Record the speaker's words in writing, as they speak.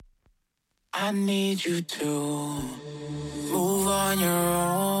I need you to move on your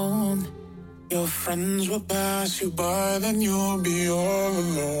own. Your friends will pass you by, then you'll be all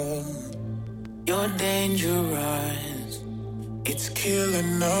alone. You're dangerous, it's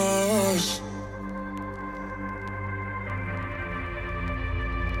killing us.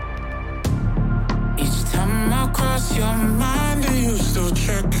 Each time I cross your mind, do you still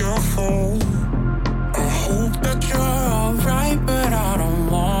check your phone? I hope that you're alright, but I don't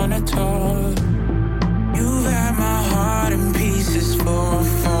wanna talk. You've had my heart in pieces for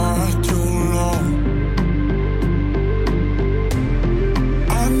far too long.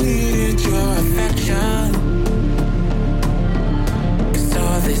 I needed your affection, 'cause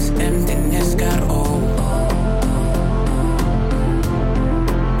all this emptiness got old.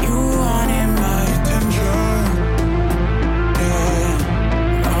 You wanted my attention,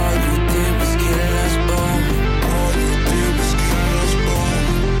 yeah. All you did was kill us both. All you did was kill us both.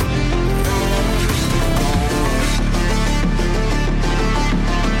 Now I'm just a ghost.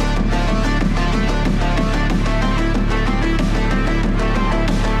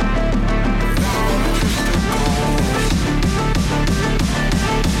 Now I'm just a ghost.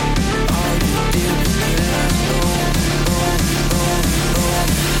 All you did was kill us both, both, both,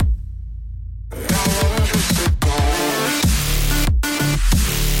 both. Now I'm just a ghost.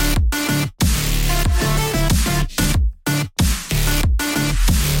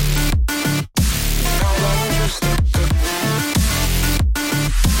 Now I'm just a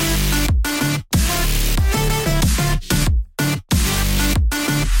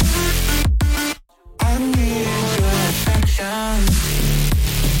I needed your affection,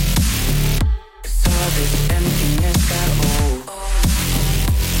 'cause all this emptiness got old.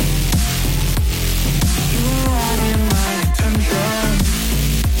 You wanted my attention,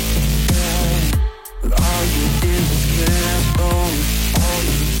 yeah. But all you did was kill us both. All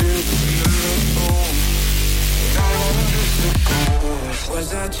you did was kill us both. Now I'm just a ghost. Was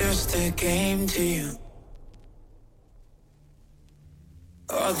I just a game to you?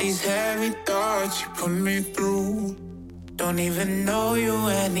 All these heavy thoughts you put me through, don't even know you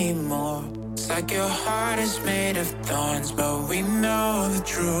anymore. It's like your heart is made of thorns, but we know the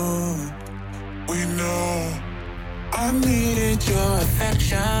truth. We know I needed your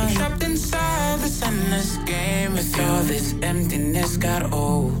affection. Trapped inside this endless game, with all this emptiness got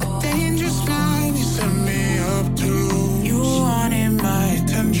old.